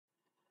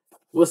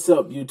What's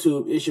up,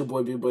 YouTube? It's your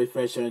boy,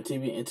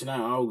 bigboyfactsjonnytv, and tonight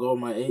I'll go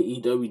my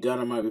AEW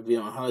Dynamite review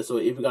on highlights. So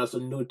if you guys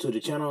are new to the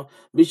channel,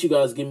 make sure you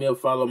guys give me a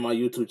follow on my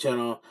YouTube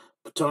channel.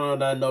 Turn on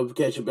that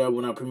notification bell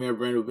when I premiere a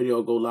brand new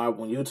video go live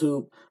on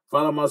YouTube.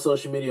 Follow my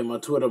social media, my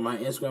Twitter, my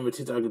Instagram, and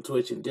TikTok, and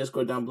Twitch, and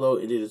Discord down below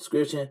in the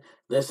description.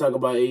 Let's talk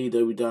about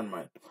AEW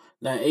Dynamite.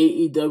 Now,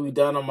 AEW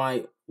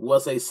Dynamite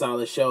was a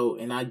solid show,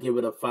 and I give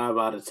it a 5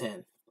 out of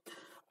 10.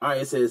 All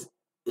right, it says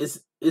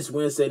it's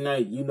Wednesday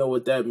night. You know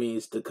what that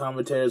means. The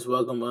commentators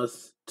welcome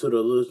us to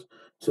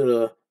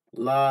the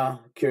La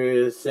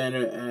Curious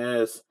Center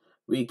as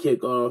we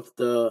kick off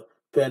the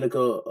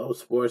pinnacle of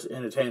sports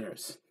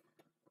entertainers.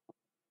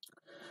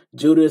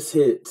 Judas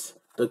hits.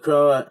 The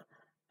crowd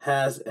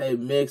has a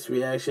mixed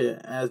reaction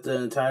as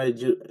the entire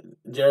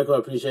Jericho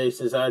Appreciation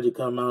Society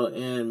come out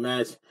and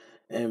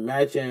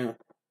matching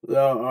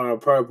well our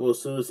purple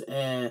suits,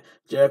 and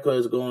Jericho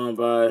is going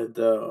by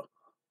the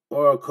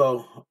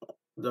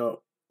the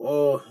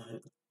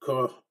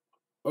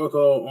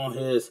Oracle on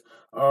his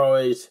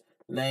ROH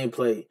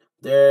nameplate.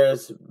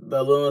 There's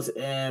balloons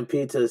and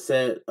pizza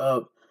set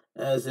up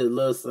as it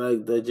looks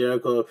like the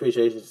Jericho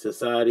Appreciation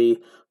Society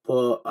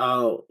pull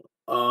out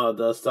all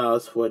the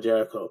stops for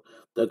Jericho.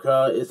 The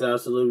crowd is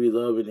absolutely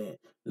loving it.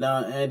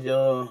 Now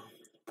Angela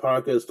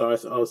Parker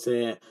starts off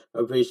saying,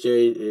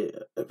 appreciate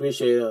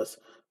us.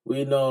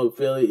 We know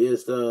Philly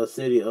is the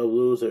city of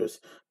losers.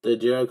 The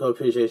Jericho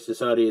Appreciation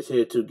Society is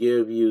here to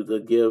give you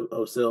the gift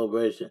of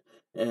celebration,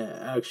 an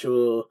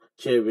actual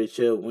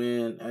championship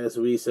win as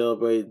we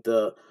celebrate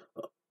the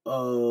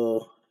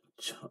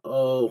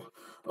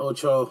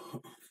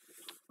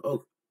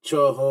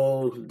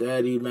Choho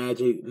Daddy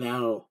Magic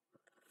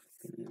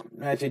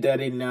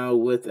Daddy now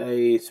with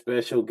a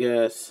special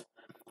guest,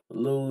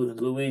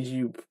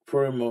 Luigi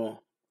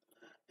Primo.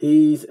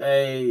 He's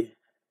a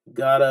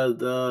god of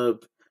the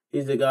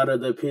He's the god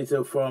of the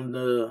pizza from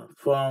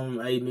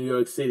a New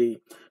York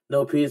City.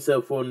 No pizza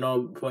for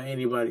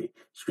anybody.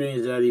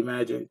 Screams Daddy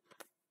Magic.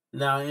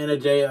 Now,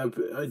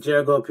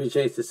 Jericho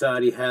Appreciation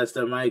Society has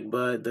the mic,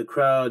 but the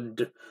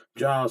crowd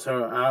drowns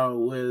her out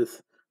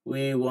with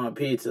 "We want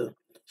pizza."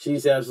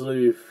 She's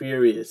absolutely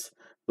furious,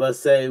 but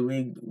say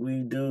we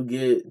do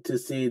get to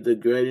see the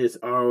greatest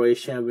ROH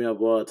champion of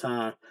all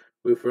time,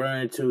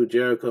 referring to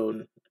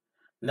Jericho.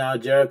 Now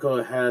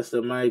Jericho has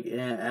the mic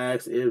and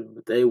asks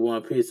if they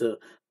want pizza,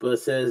 but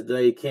says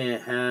they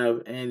can't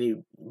have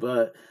any.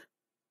 But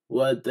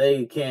what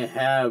they can't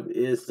have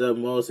is the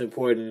most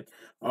important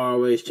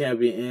ROH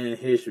champion in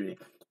history.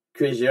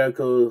 Chris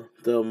Jericho,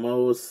 the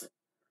most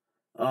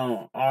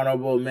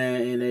honorable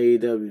man in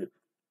AEW.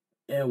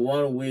 In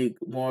 1 week,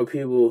 more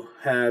people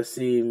have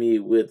seen me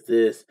with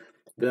this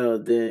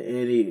belt than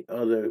any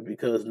other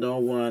because no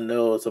one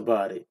knows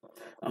about it.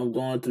 I'm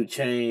going to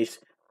change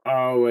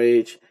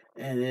ROH,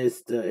 and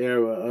it's the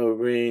era of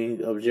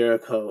Ring of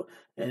Jericho,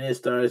 and it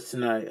starts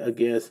tonight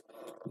against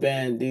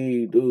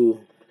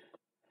Bandido.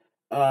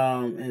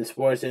 And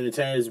sports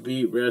entertainers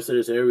beat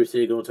wrestlers every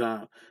single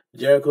time.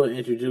 Jericho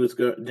introduced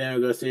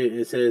Daniel Garcia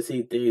and says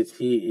he thinks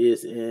he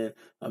is an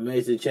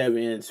amazing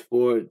champion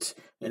sports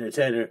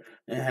entertainer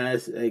and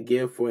has a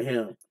gift for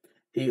him.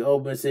 He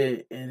opens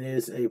it and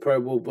it's a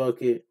purple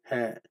bucket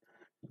hat.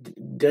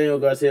 Daniel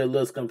Garcia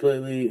looks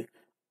completely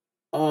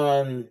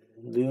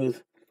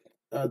unused,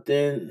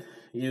 thin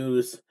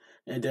used,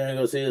 and Daniel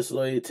Garcia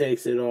slowly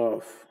takes it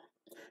off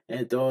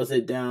and throws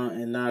it down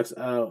and knocks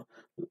out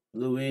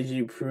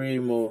Luigi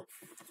Primo.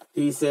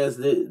 He says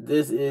that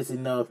this is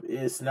enough.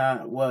 It's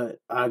not what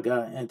I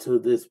got into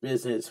this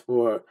business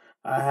for.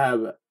 I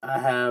have, I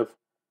have,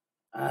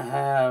 I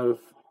have,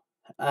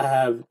 I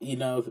have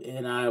enough,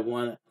 and I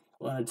want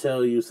to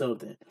tell you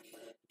something,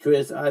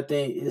 Chris. I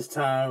think it's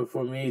time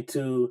for me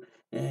to.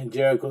 And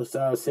Jericho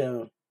stops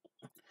him.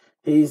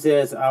 He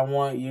says, "I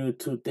want you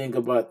to think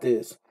about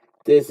this.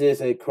 This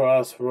is a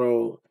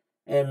crossroad,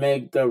 and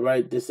make the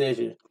right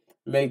decision.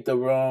 Make the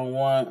wrong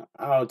one,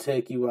 I'll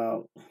take you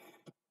out."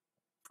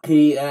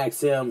 He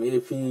asks him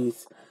if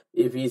he's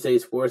a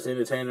sports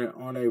entertainer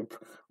on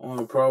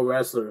a pro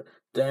wrestler.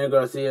 Dan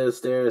Garcia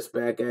stares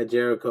back at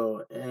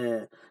Jericho,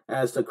 and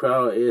as the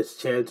crowd is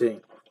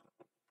chanting,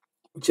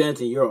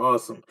 "You're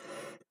awesome."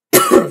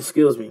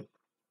 Excuse me.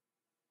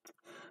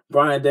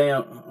 Brian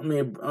Daniel,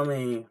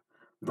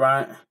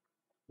 Brian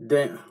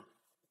Dan,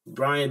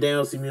 Brian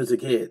Daniels'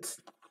 music hits.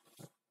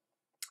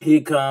 He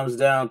comes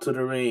down to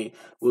the ring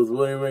with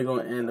William Regal,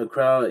 and the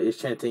crowd is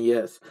chanting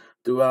yes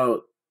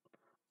throughout.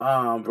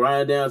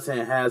 Brian Danielson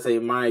has a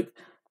mic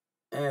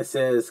and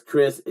says,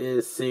 "Chris,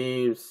 it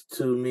seems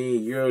to me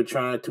you're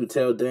trying to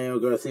tell Daniel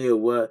Garcia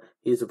what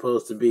he's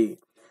supposed to be.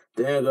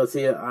 Daniel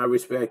Garcia, I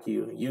respect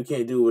you. You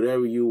can do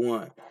whatever you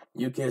want.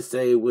 You can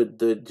stay with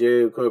the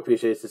Jericho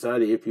Appreciation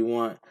Society if you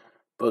want,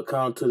 but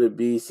come to the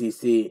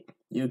BCC.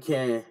 You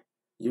can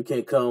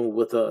come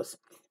with us."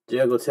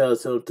 Jericho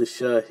tells him to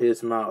shut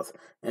his mouth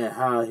and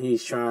how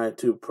he's trying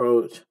to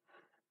approach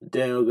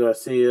Daniel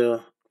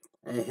Garcia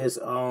and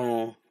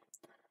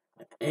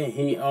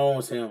he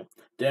owns him.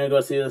 Dan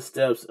Garcia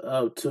steps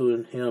up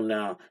to him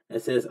now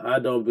and says, "I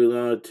don't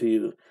belong to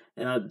you.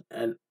 and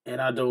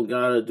I don't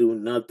gotta do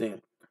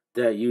nothing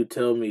that you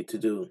tell me to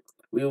do.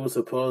 We were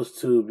supposed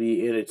to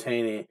be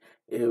entertaining.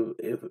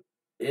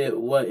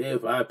 What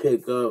if I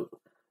pick up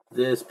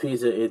this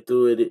pizza and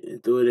threw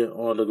it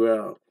on the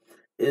ground?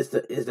 Is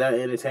that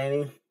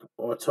entertaining?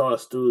 Or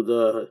toss through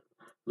the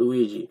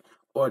Luigi?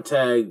 Or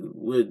tag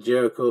with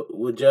Jericho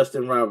with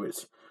Justin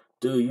Roberts?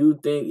 Do you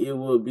think it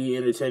would be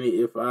entertaining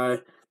if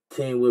I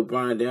team with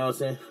Brian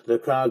Danielson? The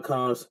crowd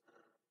comes,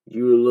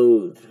 you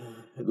lose.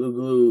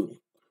 Glued.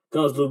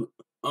 Comes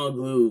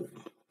unglued.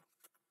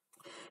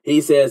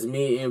 He says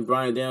me and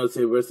Brian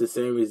Danielson versus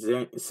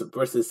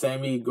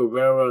Sammy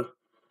Guevara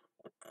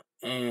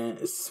and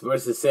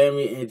versus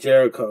Sammy and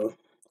Jericho.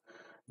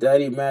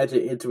 Daddy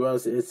Magic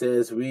interrupts and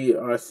says, "We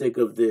are sick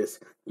of this.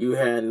 You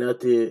had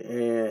nothing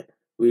and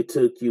we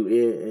took you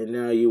in, and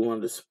now you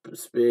want to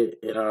spit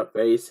in our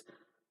face.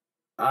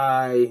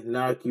 I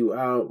knock you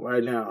out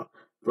right now."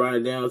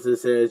 Brian Danielson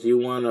says, "You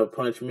want to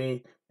punch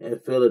me in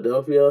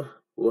Philadelphia?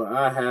 Well,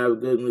 I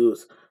have good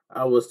news.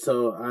 I was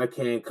told I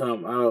can't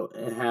come out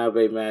and have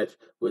a match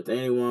with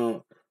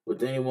anyone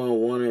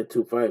wanting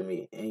to fight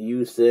me, and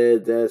you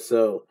said that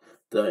so."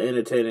 The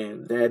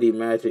entertaining Daddy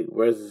Magic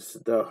versus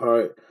the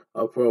heart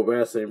of pro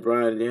wrestling,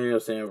 Brian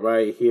Danielson,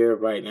 right here,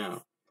 right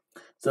now.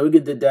 So we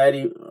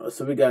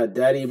got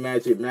Daddy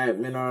Magic Matt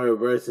Menard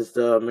versus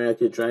the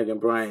American Dragon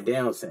Brian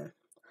Danielson.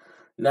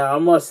 Now I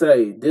must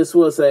say this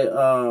was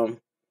a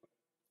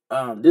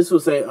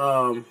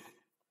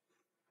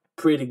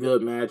pretty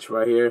good match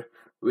right here.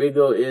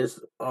 Rigo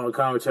is on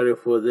commentary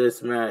for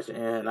this match,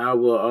 and I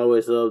will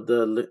always love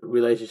the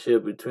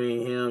relationship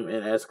between him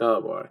and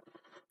Excalibur.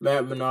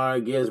 Matt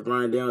Menard gets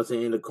Brian Danielson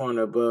in the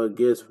corner, but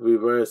gets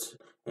reversed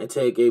and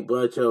take a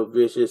bunch of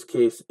vicious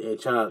kicks and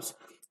chops,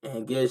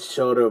 and gets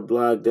shoulder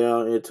blocked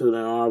down into the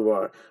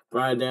armbar.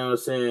 Brian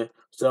Danielson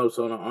stomps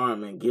on the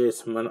arm and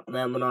gets Matt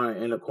Menard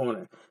in the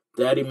corner.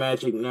 Daddy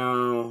Magic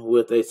now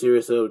with a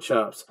series of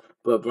chops,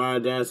 but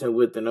Brian Danielson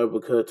with an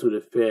uppercut to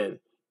defend.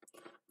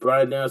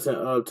 Brian Danielson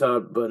up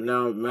top, but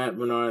now Matt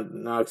Menard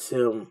knocks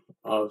him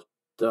off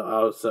the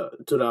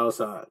outside to the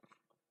outside.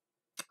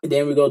 And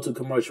then we go to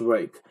commercial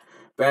break.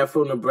 Back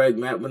from the break,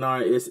 Matt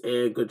Menard is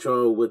in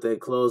control with a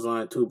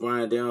clothesline to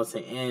Brian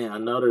Danielson and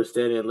another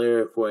standing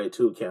lariat for a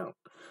 2 count.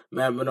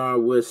 Matt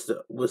Menard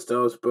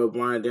withstands, but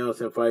Brian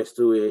Danielson fights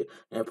through it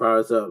and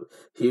powers up.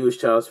 Huge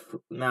chops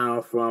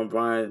now from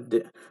Brian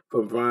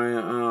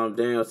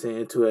Danielson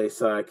into a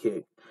side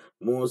kick.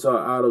 Moonsault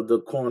out of the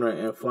corner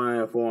and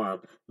flying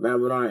form. Matt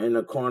Menard in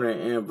the corner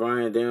and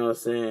Brian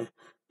Danielson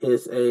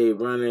hits a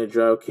running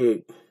drop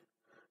kick.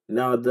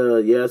 Now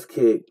the yes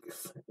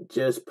kicks,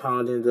 just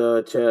pounding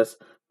the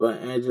chest,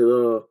 but Matt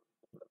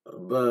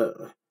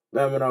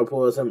Menard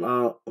pulls him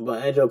out,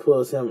 but Angelo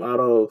pulls him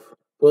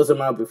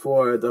out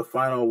before the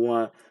final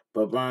one,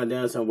 but Brian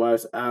Danielson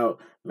wipes out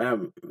Matt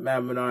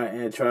Menard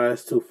and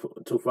tries to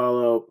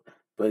follow up,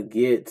 but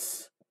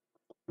gets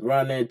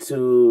run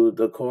into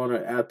the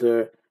corner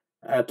after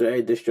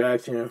a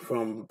distraction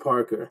from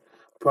Parker.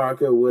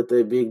 Parker with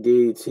a big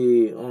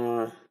DDT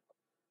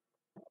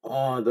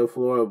on the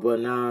floor, but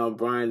now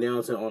Brian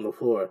Danielson on the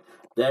floor.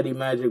 Daddy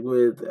Magic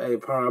with a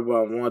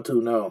powerbomb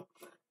 1-2 no.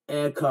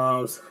 And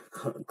comes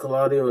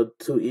Claudio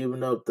to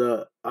even up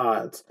the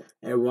odds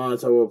and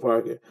runs over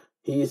Parker.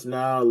 He's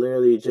now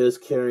literally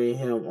just carrying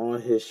him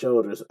on his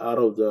shoulders out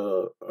of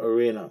the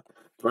arena.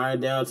 Brian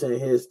Danielson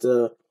hits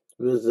the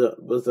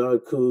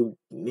Berserku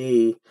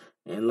knee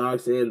and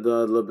locks in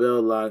the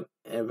label lock,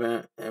 and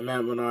Matt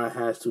Menard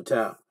has to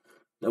tap.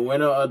 The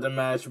winner of the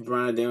match,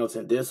 Brian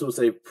Danielson. This was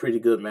a pretty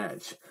good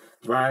match.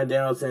 Brian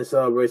Danielson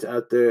celebrates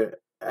after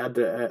as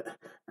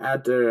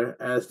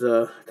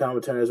the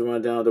commentators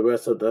run down the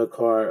rest of the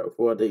card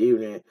for the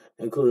evening,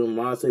 including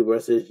Moxley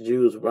versus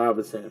Juice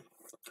Robinson.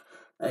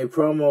 A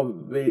promo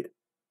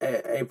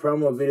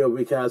video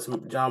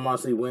recaps Jon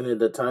Moxley winning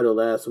the title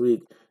last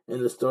week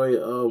in the story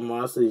of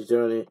Moxley's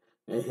journey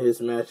and his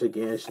match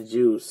against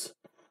Juice.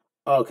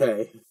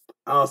 Okay.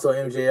 Also,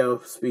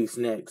 MJF speaks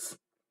next.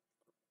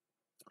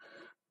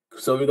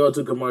 So we go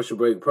to commercial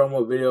break.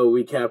 Promo video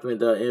recapping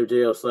the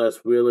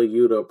MJF / Wheeler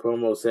Yuta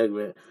promo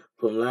segment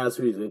from last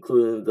week,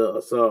 including the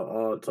assault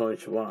on Tony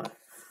Schiavone.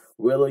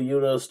 Wheeler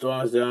Yuta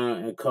storms down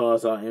and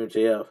calls out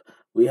MJF.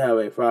 "We have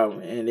a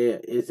problem, and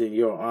it isn't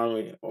your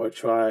army or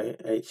try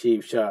a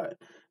cheap shot.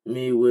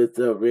 Me with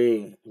the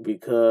ring,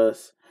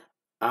 because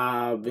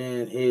I've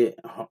been hit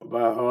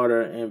by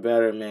harder and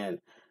better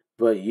men.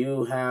 But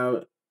you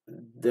have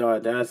the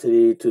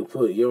audacity to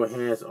put your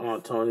hands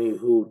on Tony,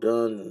 who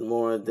done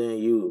more than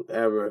you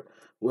ever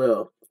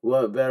will.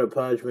 What better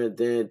punishment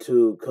than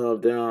to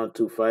come down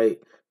to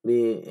fight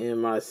me in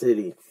my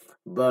city?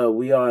 But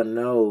we all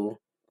know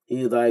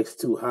he likes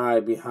to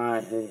hide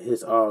behind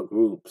his all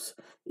groups,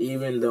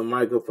 even the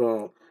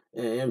microphone.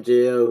 And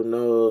MJF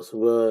knows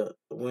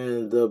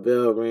when the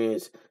bell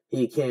rings,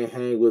 he can't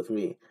hang with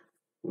me."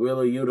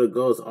 Wheeler Yuta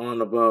goes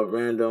on about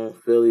random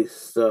Philly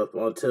stuff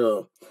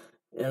until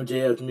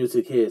MJF's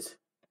music hits.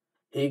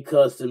 He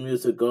cuts the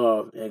music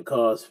off and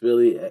calls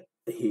Philly.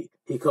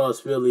 He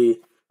calls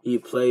Philly. He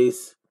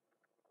plays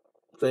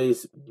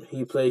plays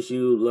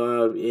you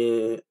live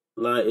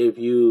if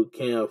you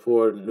can't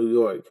afford New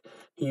York.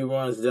 He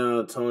runs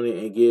down Tony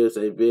and gives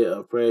a bit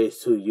of praise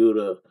to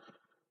Yuta,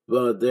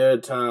 but their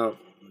time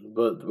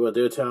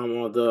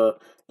on the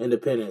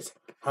independence.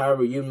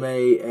 However, you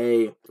made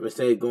a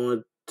mistake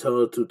going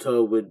toe to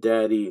toe with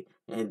Daddy,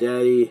 and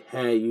Daddy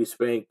had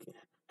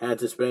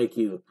to spank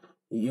you.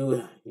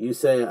 You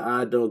say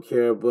I don't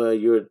care, but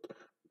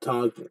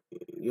talk,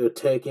 you're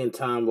taking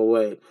time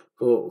away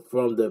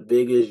from the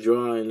biggest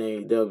draw in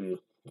AEW.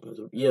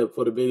 Yeah,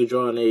 for the biggest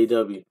draw in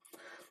AEW.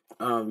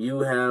 You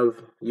have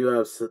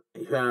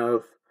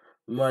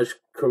much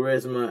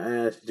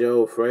charisma as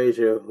Joe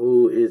Frazier,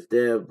 who is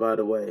dead, by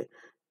the way.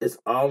 It's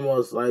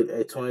almost like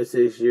a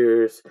 26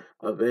 years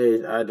of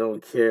age. I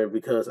don't care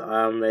because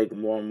I make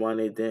more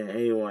money than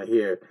anyone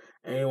here,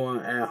 anyone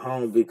at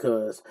home.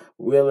 Because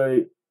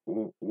Wheeler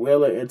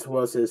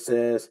interrupts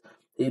says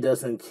he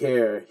doesn't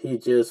care. He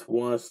just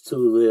wants to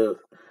live.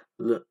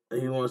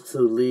 He wants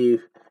to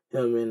leave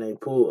him in a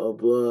pool of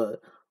blood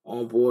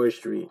on Board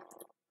Street.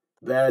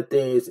 Bad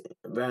things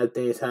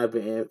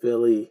happen in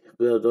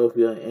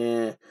Philadelphia,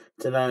 and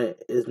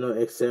tonight is no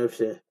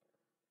exception.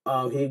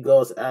 He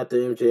goes after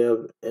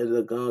MJF, and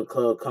the Gun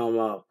Club come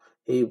out.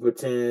 He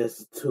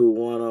pretends to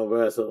wanna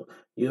wrestle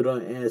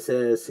Yuta and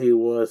says he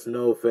wants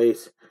no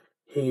face.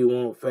 He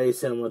won't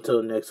face him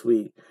until next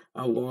week.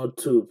 I'm going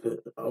to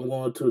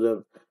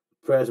the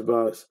press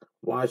box.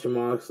 Watch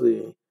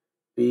Moxley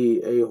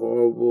be a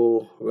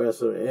horrible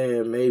wrestler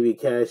and maybe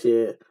cash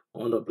in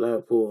on the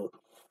Blackpool.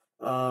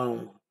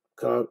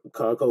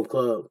 Carco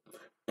Club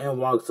and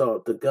walks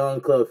off. The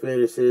Gun Club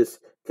finishes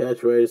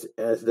catchphrase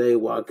as they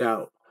walk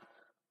out.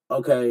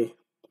 Okay,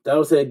 that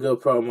was a good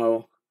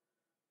promo.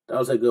 That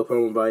was a good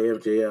promo by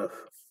MJF.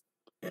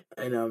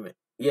 And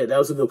yeah, that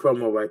was a good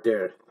promo right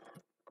there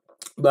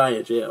by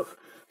MJF.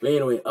 But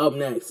anyway, up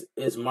next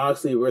is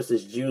Moxley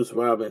versus Juice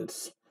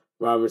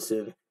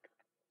Robinson.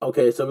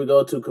 Okay, so we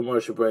go to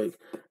commercial break.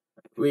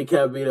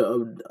 Recap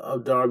video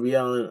of Darby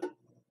Allin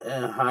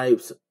and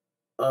hypes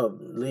up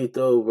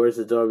Lethal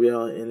versus Darby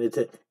Allin, and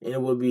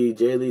it will be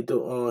Jay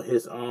Lethal on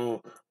his own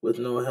with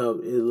no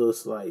help, it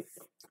looks like.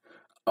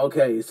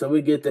 Okay, so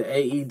we get the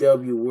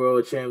AEW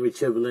World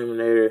Championship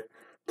Eliminator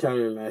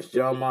Tournament match.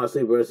 Jon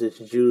Moxley versus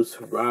Juice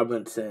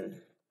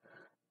Robinson.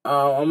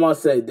 I'm gonna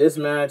say this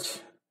match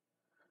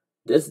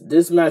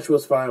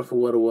was fine for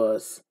what it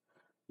was.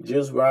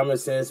 Juice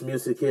Robinson's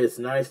music hits.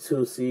 Nice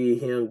to see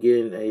him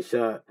getting a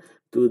shot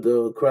through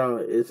the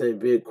crowd. It's a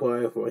bit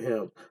quiet for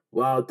him.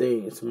 Wild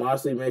things.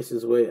 Moxley makes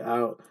his way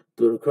out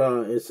through the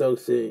crowd and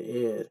soaks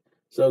in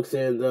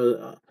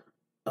the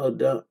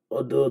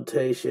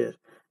adultation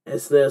and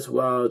slips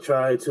while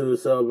trying to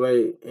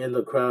celebrate in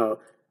the crowd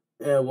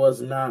and was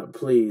not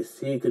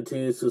pleased. He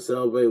continues to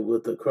celebrate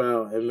with the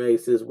crowd and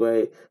makes his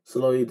way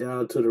slowly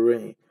down to the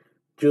ring.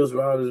 Juice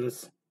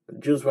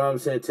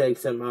Robinson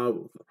takes him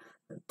out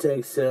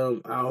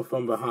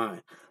from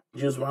behind.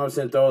 Juice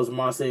Robinson throws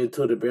Moxley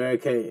into the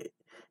barricade,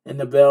 and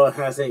the bell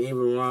hasn't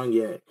even rung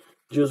yet.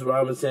 Juice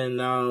Robinson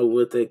now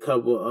with a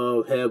couple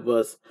of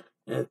headbutts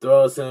and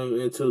throws him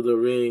into the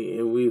ring,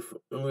 and we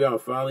are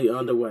finally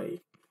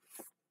underway.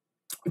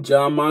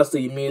 Jon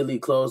Moxley immediately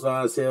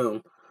clotheslines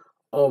him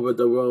over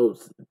the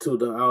ropes to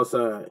the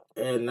outside,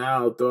 and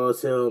now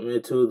throws him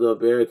into the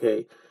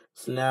barricade.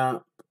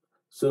 Snap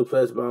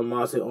suplex by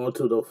Moxley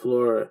onto the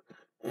floor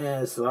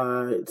and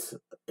slides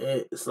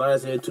in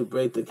to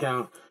break the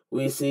count.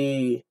 We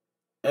see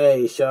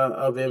a shot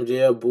of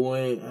MJF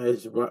booing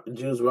as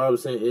Juice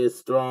Robinson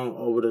is thrown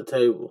over the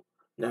table.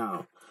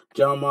 Now,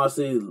 Jon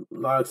Moxley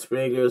locks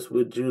fingers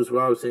with Juice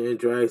Robinson and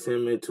drags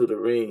him into the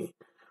ring.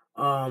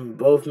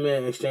 Both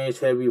men exchange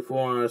heavy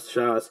forearm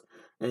shots,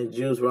 and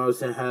Juice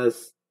Robinson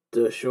has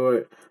the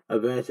short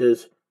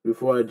advantage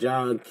before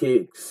Jon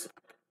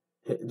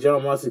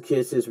Moxley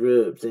kicks his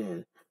ribs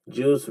in.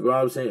 Juice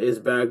Robinson is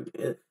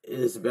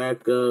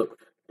back up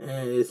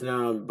and is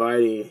now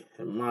biting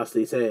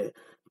Moxley's head.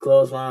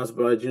 Clotheslines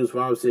by Juice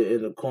Robinson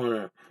in the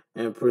corner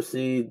and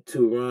proceed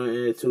to run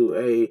into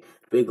a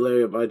big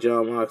lariat by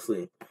Jon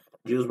Moxley.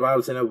 Juice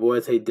Robinson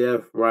avoids a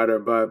Death Rider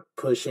by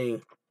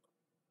pushing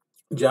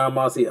Jon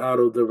Moxley out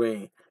of the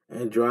ring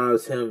and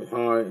drives him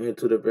hard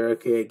into the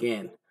barricade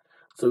again.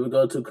 So we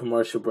go to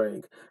commercial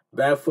break.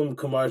 Back from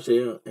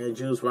commercial, and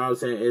Juice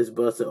Robinson is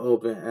busted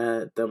open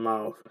at the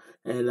mouth,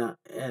 and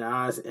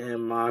eyes,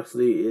 and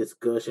Moxley is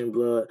gushing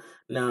blood.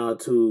 Now,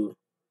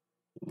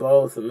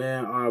 both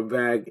men are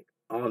back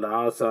on the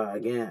outside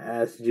again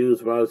as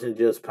Juice Robinson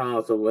just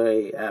pounds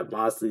away at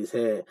Moxley's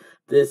head.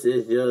 This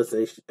is just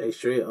a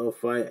straight up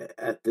fight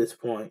at this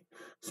point.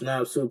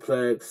 Snap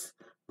suplex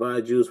by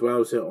Juice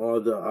Robinson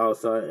on the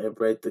outside and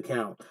break the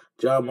count.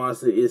 Jon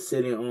Moxley is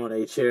sitting on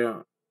a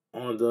chair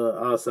on the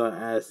outside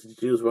as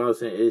Juice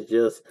Robinson is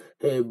just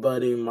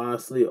headbutting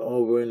Moxley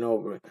over and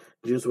over.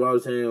 Juice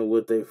Robinson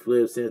with a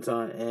flip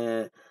senton,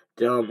 and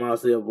Jon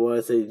Moxley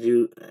avoids and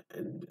Juice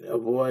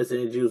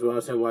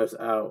Robinson wipes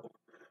out.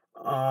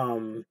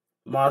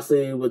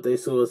 Moxley with a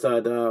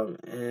suicide dive,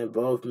 and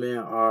both men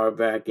are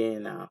back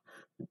in now.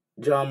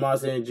 John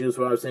Moxley and Juice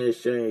Robinson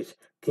exchange.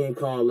 King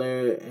Kong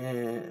Larry,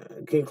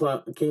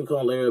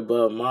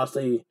 but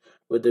Moxley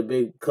with the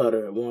big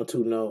cutter.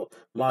 1-2 no.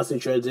 Moxley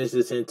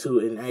transitions into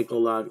an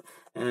ankle lock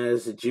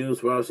as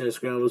Juice Robinson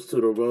scrambles to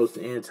the ropes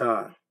in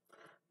time.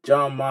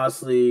 John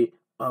Moxley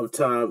up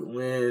top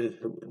with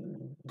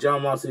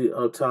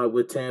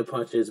 10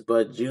 punches,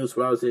 but Juice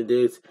Robinson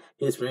digs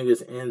his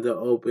fingers in the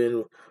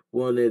open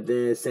one and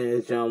then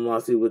sends John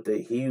Moxley with a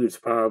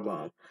huge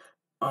powerbomb.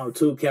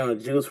 2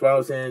 count. Juice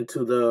Robinson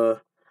to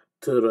the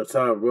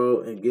top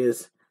rope and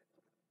gets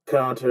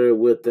countered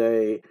with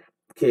a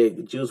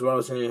kick. Juice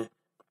Robinson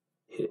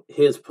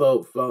his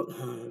Pulp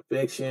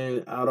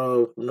Fiction out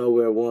of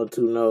nowhere 1-2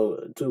 no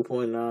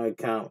 2.9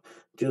 count.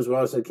 Juice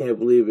Robinson can't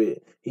believe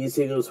it. He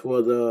signals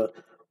for the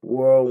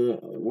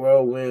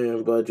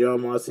whirlwind, but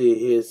John Moxley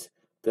hits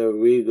the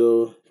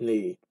regal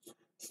knee.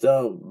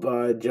 Stumped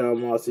by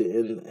John Moxley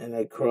in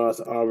a cross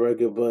arm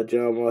record, but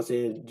John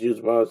Moxley and Juice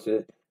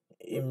Robinson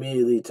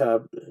immediately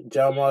top.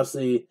 John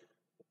Moxley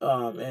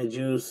and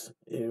Juice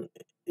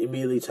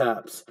immediately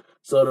taps.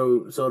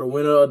 So the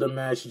winner of the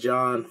match,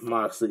 John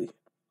Moxley.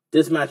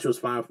 This match was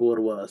fine for what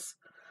it was.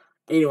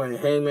 Anyway,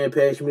 Hangman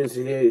Page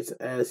music hits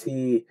as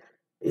he.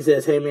 It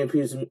says Hangman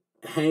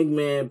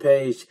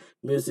Page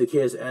music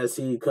hits as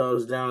he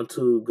comes down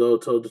to go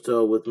toe to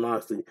toe with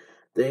Moxley.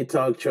 They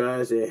talk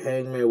trash and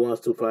Hangman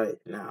wants to fight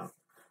now.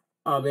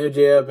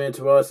 MJF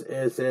interrupts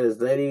and says,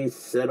 "Ladies,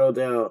 settle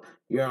down.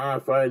 You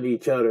aren't fighting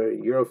each other.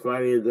 You're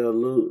fighting to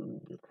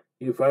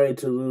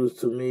lose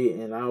to me,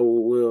 and I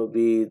will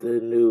be the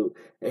new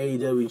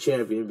AEW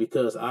champion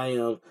because I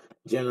am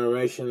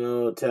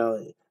generational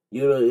talent."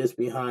 Yuta is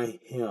behind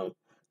him.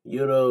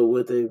 Yuta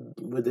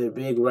with a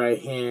big right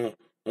hand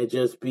and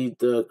just beat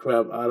the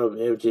crap out of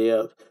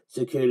MJF.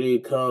 Security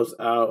comes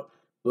out,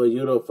 but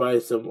Yuta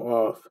fights him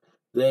off.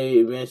 They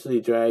eventually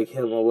drag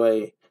him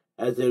away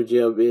as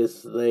MJF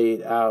is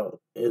laid out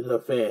in the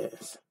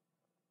fans.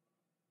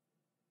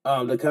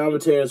 The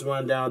commentators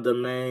run down the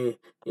main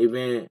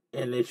event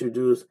and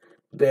introduce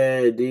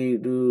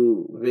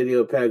Bandido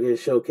video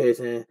package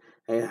showcasing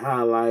a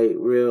highlight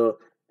reel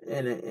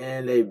and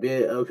a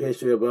bit of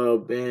history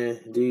about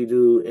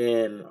Bandido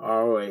and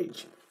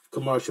ROH.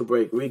 Commercial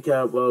break.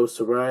 Recap of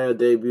Saraya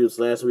debuts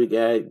last week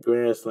at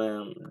Grand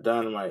Slam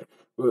Dynamite.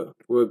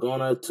 We're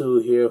gonna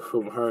hear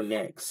from her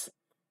next.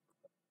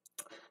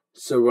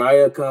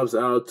 Saraya comes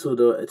out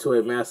to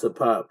a massive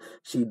pop.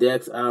 She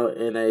decks out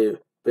in a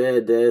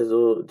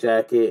bedazzled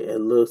jacket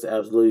and looks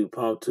absolutely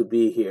pumped to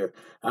be here.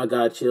 I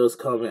got chills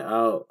coming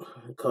out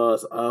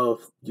because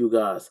of you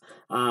guys.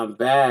 I'm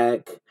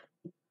back.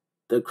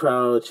 The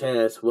crowd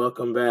chants,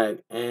 "Welcome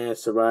back," and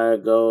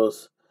Saraya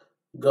goes,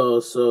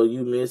 "So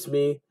you miss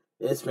me?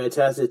 It's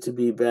fantastic to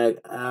be back.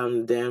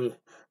 I'm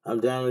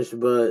damaged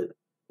but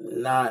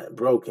not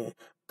broken.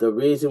 The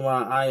reason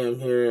why I am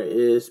here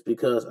is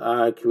because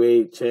I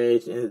create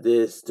change in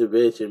this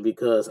division,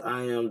 because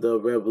I am the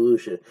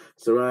revolution."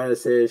 Saraya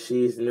says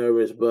she's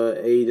nervous, but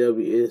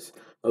AEW is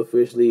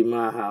officially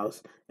my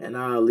house, and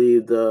I'll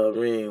leave the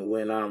ring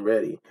when I'm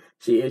ready.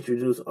 She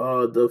introduced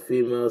all the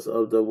females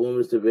of the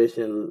women's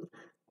division,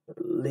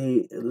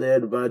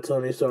 led by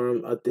Toni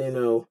Storm,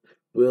 Athena,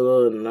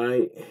 Willow,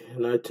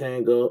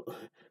 Nightingale,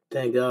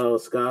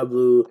 Sky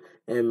Blue,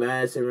 and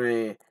Madison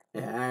Rain,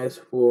 and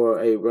asked for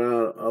a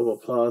round of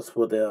applause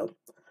for them.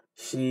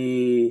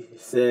 She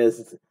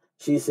says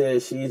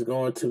she's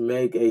going to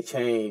make a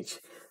change.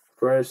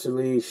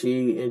 Firstly,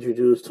 she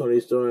introduced Toni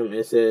Storm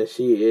and said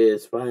she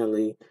is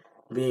finally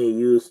being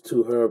used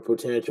to her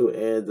potential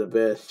as the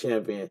best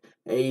champion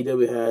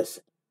AEW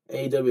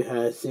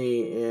has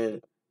seen,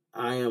 and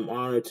I am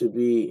honored to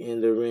be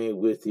in the ring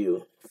with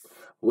you.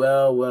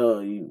 Well,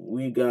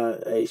 we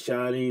got a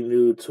shiny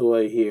new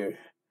toy here.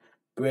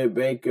 Britt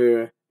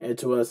Baker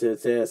interrupts and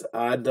says,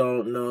 "I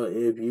don't know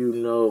if you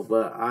know,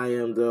 but I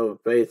am the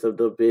face of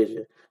the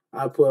division.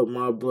 I put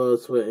my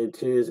blood, sweat, and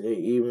tears and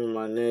even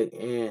my neck,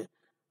 and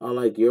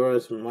unlike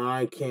yours,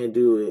 mine can't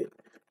do it.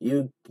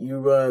 You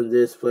run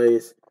this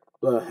place,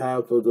 but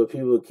half of the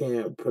people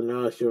can't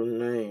pronounce your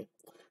name."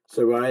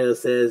 Saraya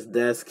says,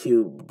 "That's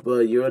cute,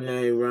 but your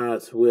name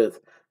rhymes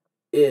with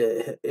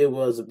it. It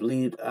was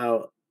bleed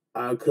out.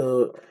 I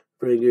could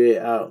figure it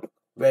out."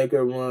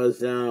 Baker runs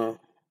down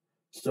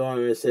Storm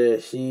and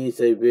says she's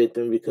a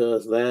victim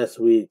because last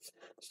week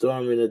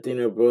Storm and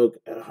Athena broke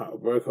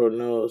her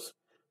nose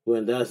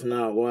when that's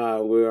not why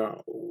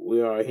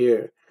we are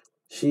here.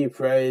 She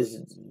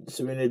praised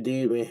Serena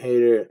Deeb and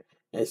Hater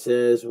and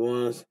says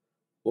one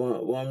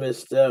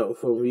misstep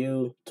from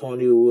you,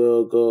 Tony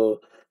will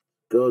go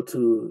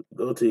to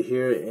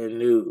here and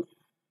new.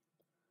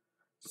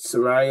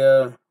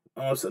 Saraya,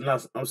 I'm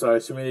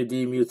sorry, Serena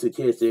D music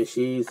hits and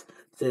she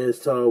stands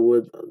tall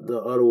with the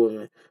other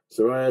women.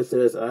 Saraya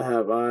says, "I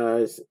have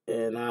eyes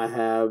and I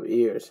have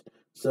ears."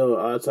 So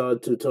I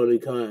talked to Tony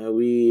Khan and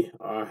we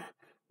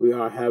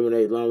are having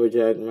a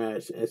lumberjack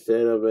match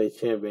instead of a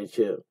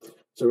championship.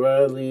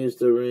 Saraya leaves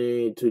the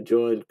ring to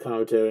join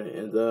commentary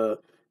and the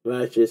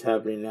match is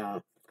happening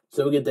now.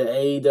 So we get the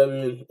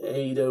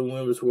AEW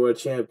Women's World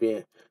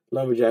Champion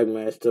lumberjack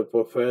match: the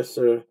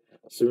Professor,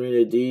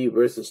 Serena D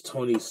versus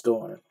Tony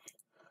Storm.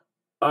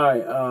 All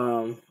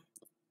right,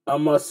 I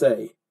must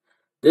say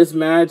this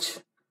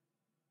match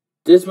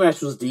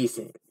was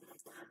decent.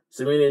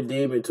 Serena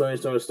Deeb and Tony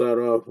Storm start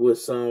off with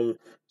some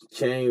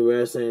chain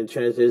wrestling and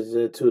transitions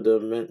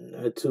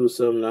into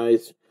some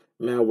nice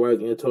mat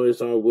work, and Tony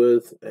Storm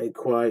with a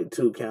quick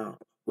 2 count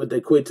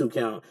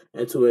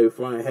into a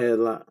front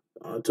headlock,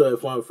 to a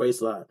front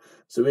face lock.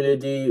 Serena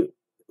Deeb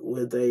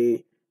with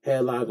a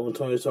headlock on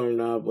Tony Storm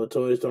now, but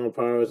Tony Storm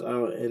powers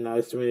out and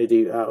knocks Serena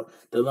Deeb out.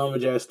 The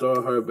Lumberjacks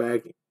throw her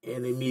back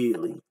in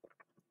immediately.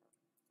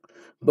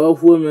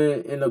 Both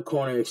women in the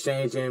corner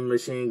exchanging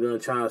machine gun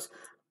chops,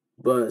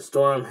 but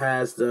Storm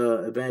has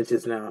the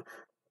advantage now.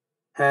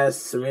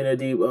 Has Serena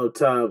Deeb up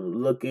top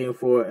looking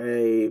for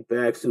a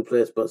back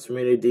suplex, but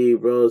Serena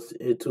Deeb rolls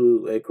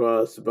into a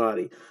cross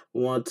body.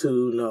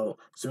 1-2, no.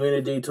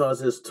 Serena Deeb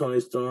tosses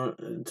Tony Storm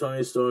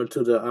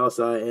to the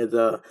outside, and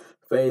the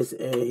face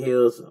and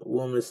heels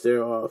woman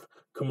stare off.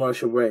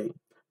 Commercial break.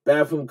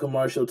 Back from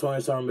commercial,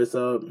 Tony Storm is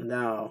up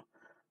now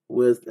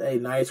with a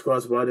nice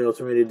crossbody on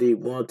Serena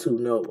Deeb. 1-2,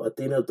 no.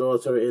 Athena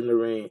throws her in the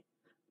ring.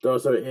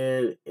 Throws her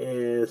in,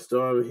 and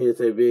Storm hits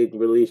a big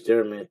release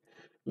German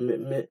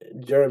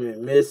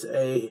miss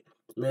a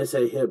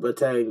hip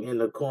attack in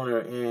the corner,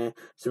 and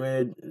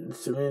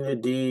Serena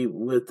D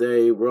with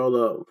a roll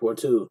up for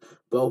 2.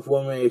 Both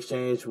women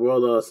exchange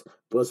roll ups,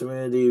 but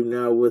Serena D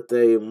now with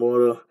a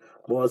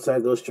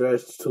motorcycle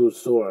stretch to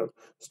Storm.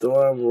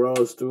 Storm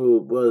rolls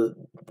through, but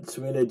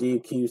Serena D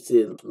keeps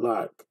it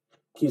locked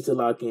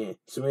in.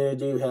 Serena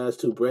D has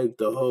to break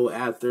the hold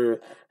after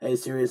a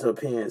series of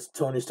pins.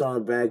 Tony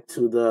Storm back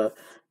to the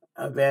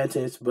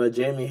advantage, but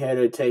Jamie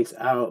Hayter takes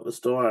out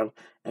Storm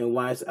and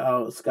wipes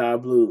out Sky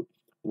Blue.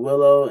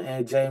 Willow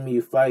and Jamie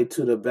fight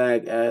to the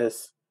back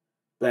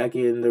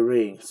in the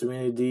ring.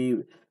 Serena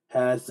Deeb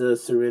has the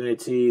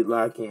Serenity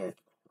lock in.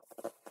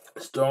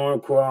 Storm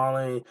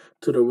crawling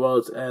to the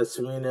ropes as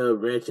Serena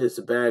wrenches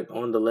back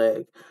on the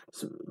leg.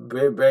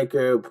 Britt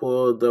Baker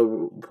pulled the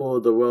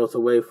ropes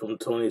away from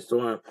Tony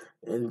Storm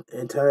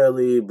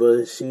entirely,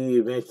 but she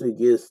eventually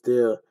gets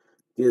there.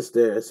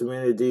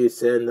 Serena D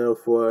setting up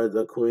for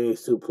the Queen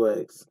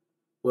suplex.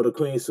 But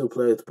Tony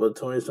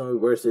Storm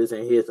reverses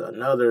and hits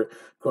another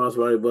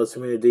crossbody, but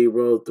Serena D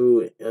rolls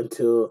through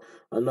until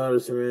another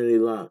Serenity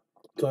lock.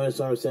 Tony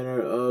Storm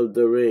center of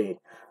the ring.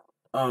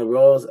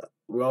 Rolls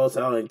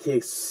out and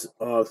kicks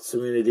off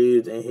Serena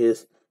Deeb and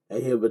hits a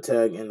hip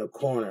attack in the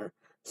corner.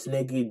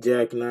 Sneaky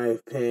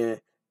jackknife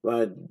pin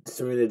by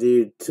Serena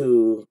Deeb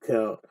 2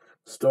 count.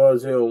 Storm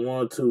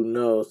 0-1-2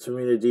 no.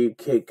 Serena Deeb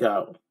kick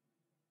out.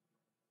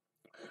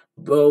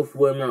 Both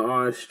women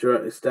are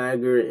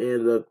staggered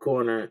in the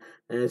corner,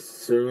 and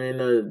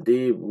Serena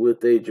Deeb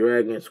with a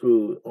dragon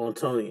screw on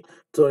Tony.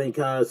 Tony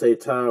counters a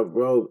top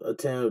rope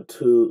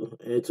attempt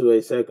into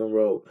a second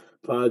rope.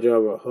 Pile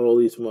driver,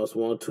 holy smokes,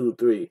 1, 2,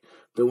 3.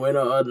 The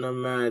winner of the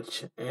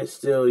match and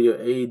still your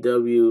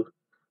AEW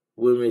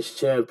Women's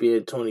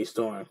Champion, Tony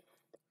Storm.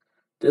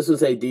 This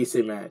was a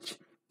decent match.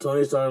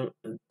 Tony Schiavone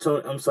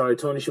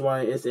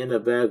is in the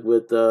back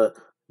with the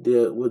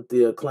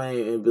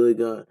Acclaim and Billy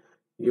Gunn.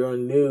 Your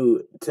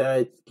new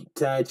tag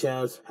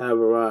champs have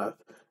arrived.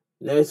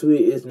 Next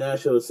week is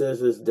National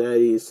Scissors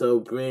Daddy,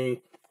 so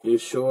bring your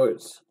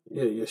shorts,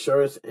 your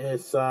shirts and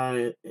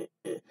sign,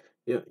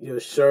 your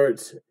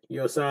shirts,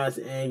 your signs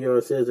and your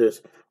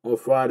scissors. On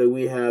Friday,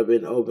 we have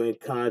an open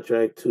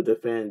contract to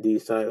defend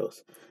these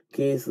titles.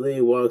 Keith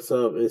Lee walks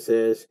up and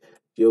says,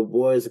 "Your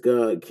boys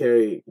got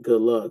carry.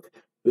 Good luck."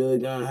 Billy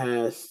Gunn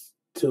has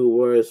 2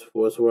 words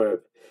for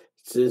Swerve.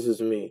 "This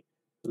is me."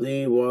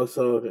 Lee walks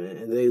off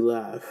and they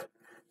laugh.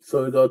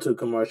 So we go to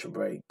commercial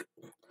break.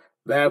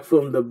 Back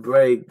from the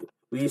break,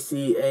 we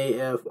see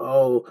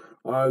AFO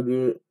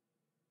arguing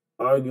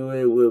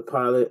with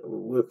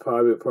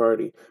Private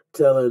Party,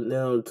 telling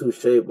them to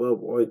shape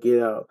up or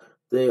get out.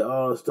 They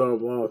all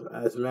storm off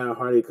as Matt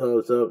Hardy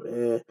comes up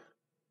and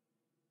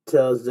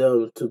tells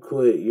them to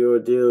quit. Your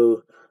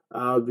deal,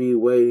 I'll be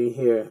waiting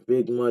here.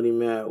 Big Money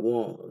Matt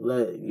won't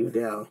let you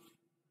down.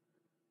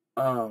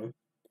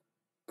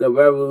 The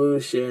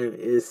Revolution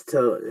is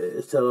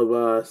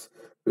televised.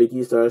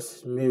 Ricky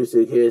Starks'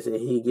 music hits and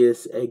he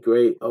gets a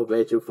great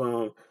ovation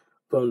from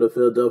the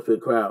Philadelphia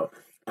crowd.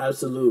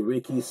 Absolute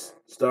Ricky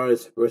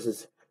Starks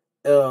versus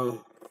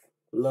L.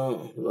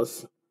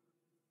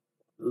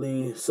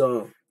 Lee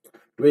Song.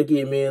 Ricky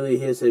immediately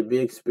hits a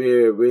big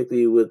spear,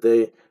 Ricky with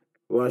a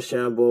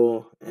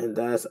Rochambeau, and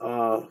that's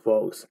all,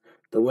 folks.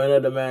 The winner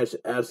of the match,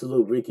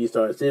 Absolute Ricky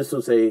Starks. This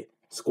was a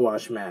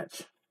squash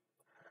match.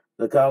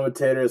 The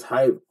commentators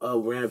hype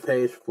up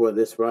Rampage for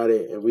this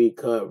Friday, and we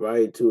cut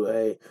right to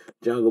a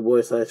Jungle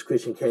Boy /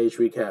 Christian Cage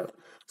recap.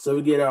 So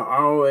we get our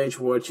ROH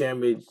World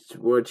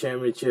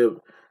Championship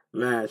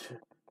match.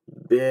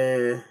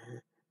 Bandido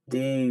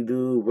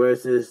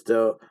versus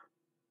the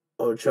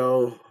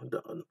Ocho,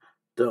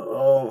 the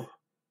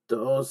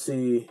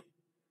OC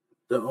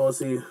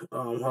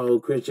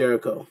hold Chris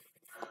Jericho.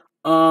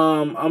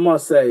 I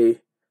must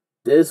say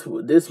this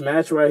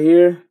match right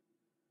here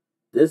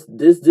This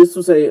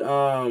will say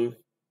I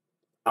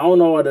don't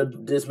know why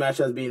this match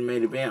has been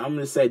main event. I'm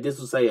gonna say this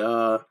will say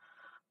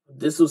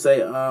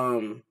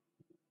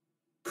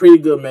pretty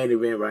good main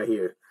event right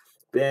here.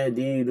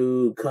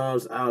 Bandido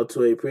comes out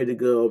to a pretty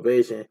good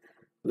ovation.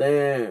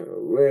 Then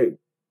Rick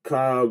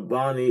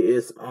Carboni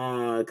is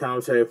on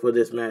commentary for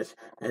this match,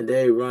 and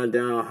they run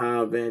down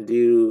how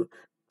Bandido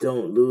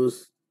don't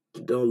lose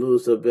don't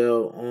lose the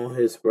belt on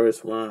his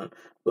first run,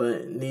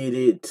 but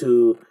needed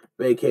to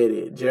vacate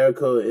it.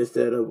 Jericho,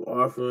 instead of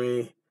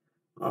offering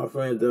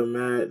the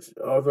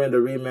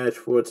rematch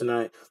for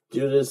tonight,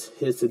 Judas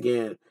hits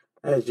again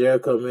as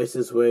Jericho makes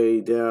his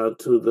way down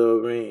to the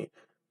ring.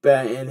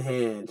 Bat in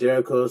hand,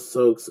 Jericho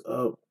soaks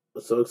up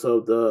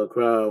the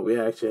crowd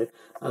reaction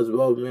as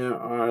both men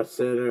are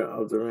center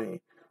of the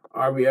ring.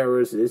 RB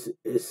Evers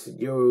is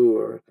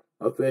your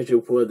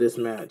official for this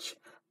match.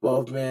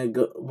 Both men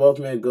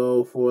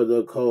go for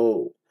the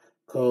cold,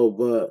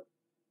 but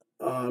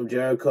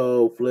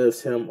Jericho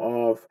flips him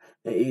off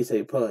and eats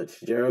a punch.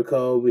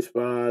 Jericho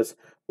responds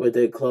with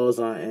a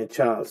clothesline and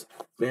chops.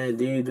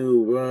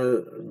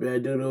 Bandido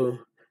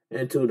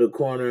into the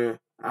corner.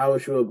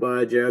 Outshot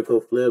by Jericho,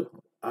 flip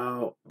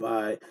out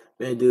by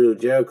Bandido.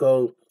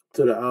 Jericho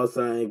to the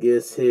outside and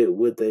gets hit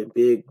with a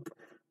big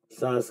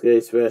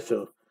Sasuke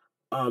special.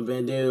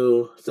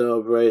 Bandido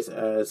celebrates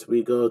as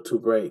we go to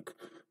break.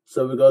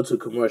 So we go to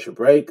commercial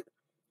break.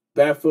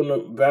 Back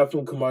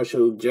from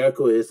commercial,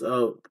 Jericho is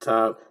up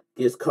top,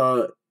 gets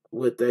caught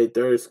with a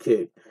thirst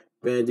kick.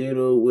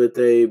 Bandido with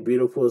a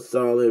beautiful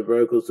solid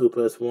vertical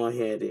suplex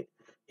one-handed.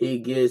 He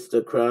gets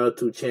the crowd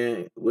to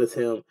chant with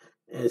him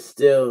and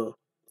still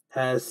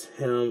has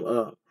him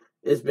up.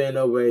 It's been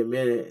over a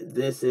minute.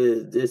 This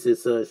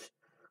is such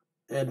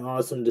an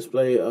awesome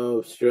display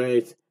of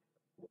strength.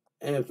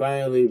 And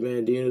finally,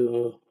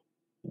 Bandido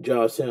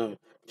drops him.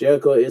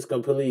 Jericho is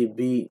completely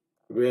beat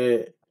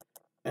red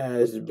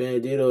as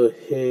Bandido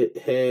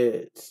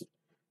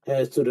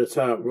heads to the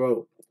top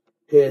rope,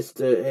 hits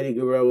the Eddie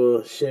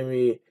Guerrero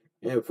shimmy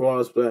and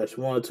frog splash.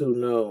 1, 2,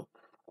 no.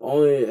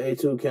 Only a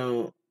 2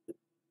 count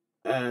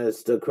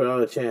as the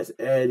crowd chants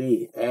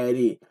Eddie,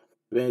 Eddie.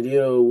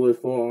 Bandido with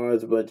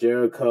forearms, but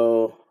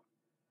Jericho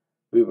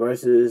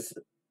reverses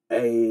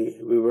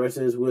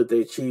with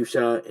a cheap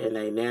shot and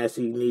a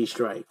nasty knee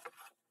strike.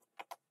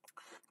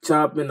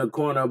 Chop in the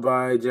corner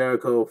by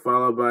Jericho,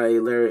 followed by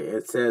a lariat,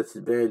 and sets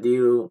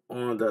Bandido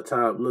on the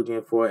top,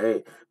 looking for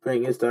a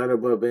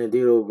Frankensteiner, but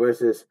Bandido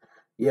versus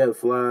yet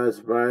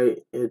flies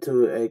right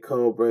into a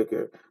cold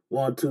breaker.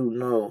 1, 2,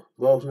 no.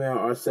 Both men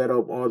are set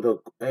up on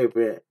the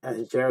apron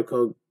as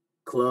Jericho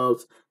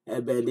clubs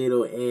at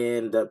Bandido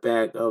in the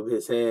back of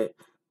his head,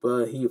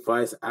 but he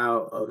fights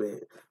out of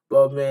it.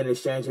 Both men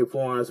exchanging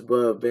forearms,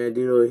 but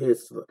Bandido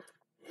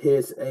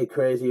hits a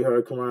crazy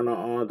hurricanrana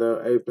on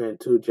the apron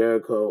to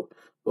Jericho.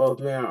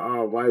 Both men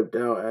are wiped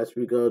out as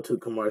we go to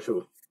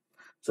commercial.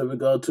 So we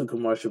go to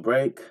commercial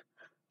break.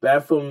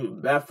 Back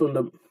from back from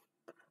the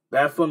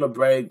back from the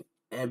break,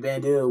 and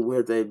Bandido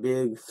with a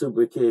big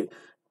super kick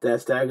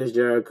that staggers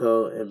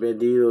Jericho, and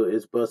Bandido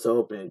is bust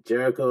open.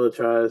 Jericho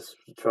tries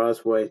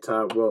for a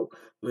top rope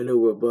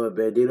maneuver, but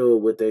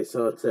Bandido with a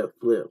sunset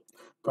flip.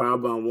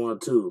 Powerbomb 1,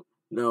 2.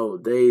 No,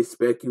 they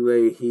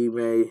speculate he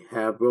may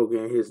have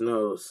broken his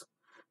nose.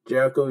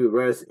 Jericho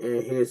reverses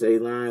and hits a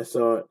line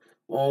saw.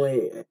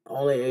 Only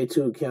a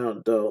 2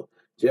 count though.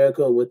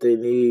 Jericho with a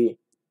knee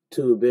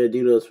to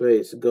Bandido's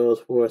face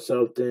goes for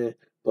something,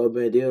 but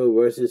Bandido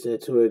verses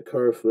into a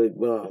curve flick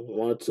bomb.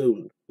 1,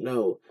 2,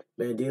 no.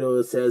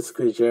 Bandido sets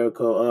Chris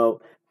Jericho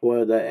up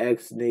for the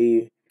X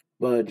knee,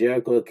 but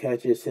Jericho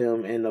catches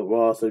him in the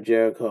Ross of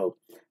Jericho.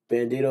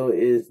 Bandido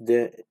is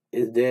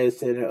dead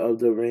center of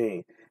the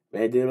ring.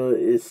 Bandido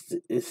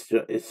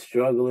is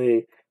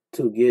struggling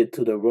to get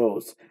to the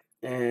ropes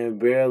and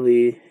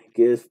barely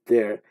gets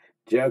there.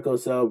 Jericho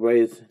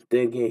celebrates,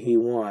 thinking he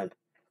won.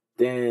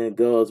 Then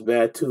goes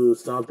back to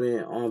stomping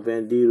on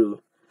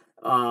Bandido.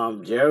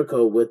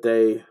 Jericho with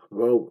a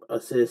rope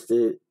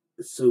assisted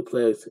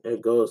suplex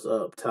and goes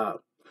up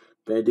top.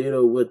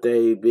 Bandido with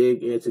a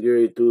big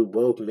integrity through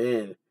both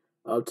men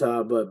up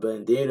top, but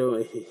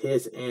Bandido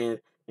hits an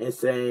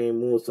insane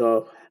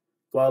moonsault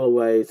follow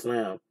away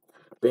slam.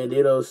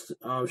 Bandido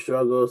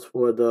struggles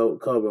for the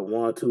cover.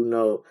 1, 2,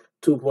 no.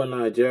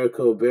 2.9.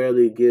 Jericho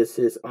barely gets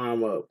his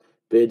arm up.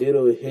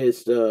 Bandido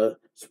hits the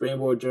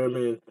springboard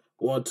German.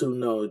 1, 2,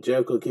 no.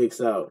 Jericho kicks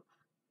out.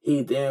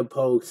 He then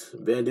pokes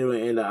Bandido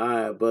in the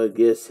eye, but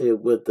gets hit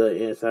with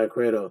the inside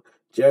cradle.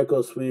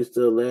 Jericho sweeps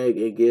the leg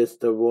and gets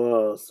the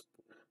Walls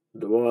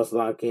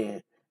lock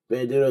in.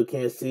 Bandido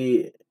can't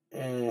see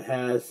and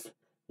has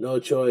no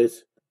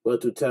choice but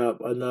to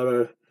tap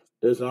another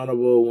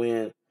dishonorable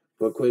win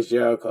for Chris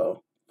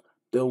Jericho.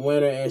 The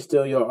winner and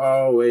still your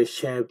always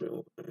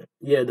champion.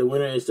 Yeah, the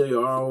winner and still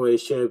your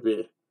always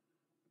champion.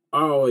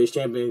 Always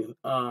champion,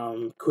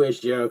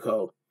 Chris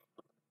Jericho.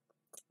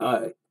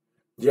 Alright.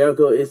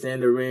 Jericho is in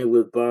the ring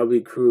with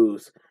Bobby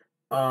Cruz.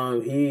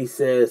 He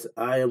says,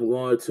 I am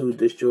going to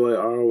destroy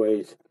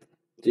always.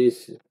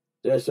 This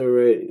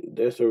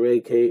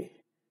Desiree Kate.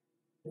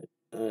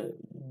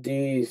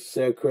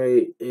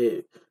 desecrate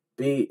it,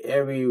 beat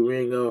every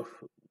Ring of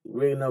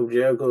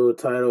Jericho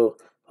title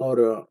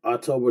holder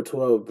October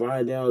 12th.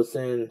 Brian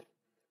Danielson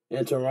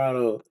in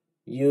Toronto.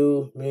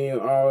 You, me, and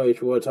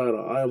ROH World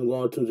title. I am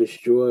going to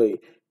destroy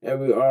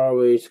every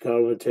ROH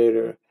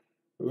commentator,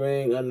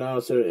 ring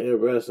announcer,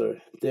 and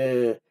wrestler.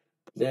 Then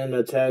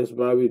attacks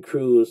Bobby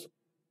Cruz.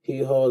 He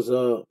holds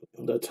up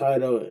the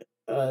title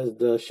as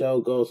the show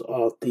goes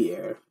off the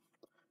air.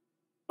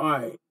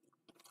 Alright.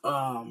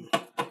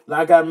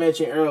 Like I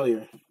mentioned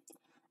earlier,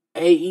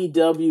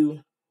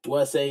 AEW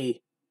was a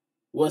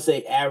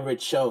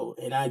average show,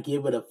 and I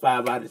give it a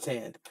 5 out of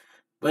 10.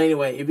 But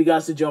anyway, if you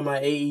guys enjoy my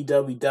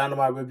AEW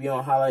Dynamite review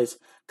and highlights,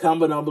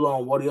 comment down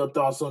below on what are your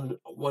thoughts on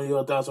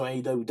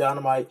AEW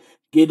Dynamite.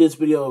 Give this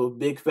video a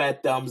big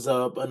fat thumbs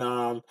up,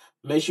 and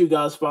make sure you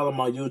guys follow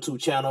my YouTube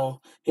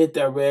channel. Hit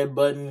that red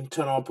button,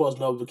 turn on post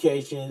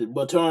notifications,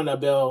 but turn on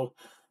that bell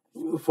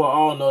for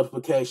all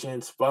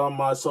notifications. Follow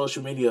my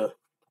social media,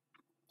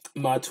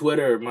 my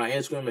Twitter, my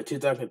Instagram, and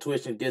TikTok, and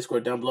Twitch, and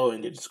Discord down below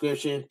in the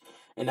description.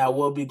 And I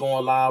will be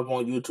going live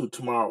on YouTube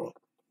tomorrow.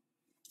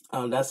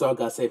 That's all I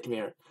got to say from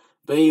here.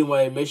 But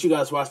anyway, make sure you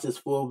guys watch this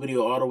full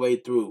video all the way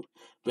through.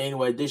 But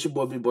anyway, this your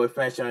boy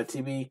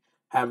bigboyfactsjonnytv.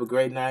 Have a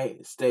great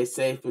night. Stay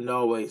safe and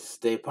always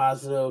stay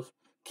positive.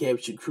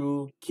 Keep your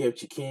crew,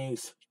 keep your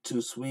kings.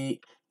 Too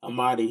sweet. I'm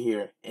out of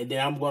here. And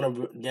then I'm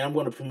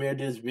gonna premiere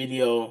this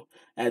video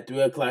at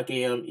 3:00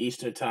 a.m.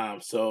 Eastern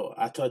time. So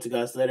I'll talk to you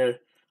guys later.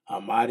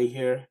 I'm out of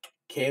here.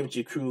 Keep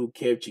your crew,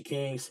 keep your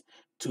kings.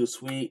 Too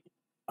sweet.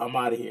 I'm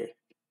out of here.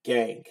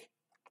 Gang.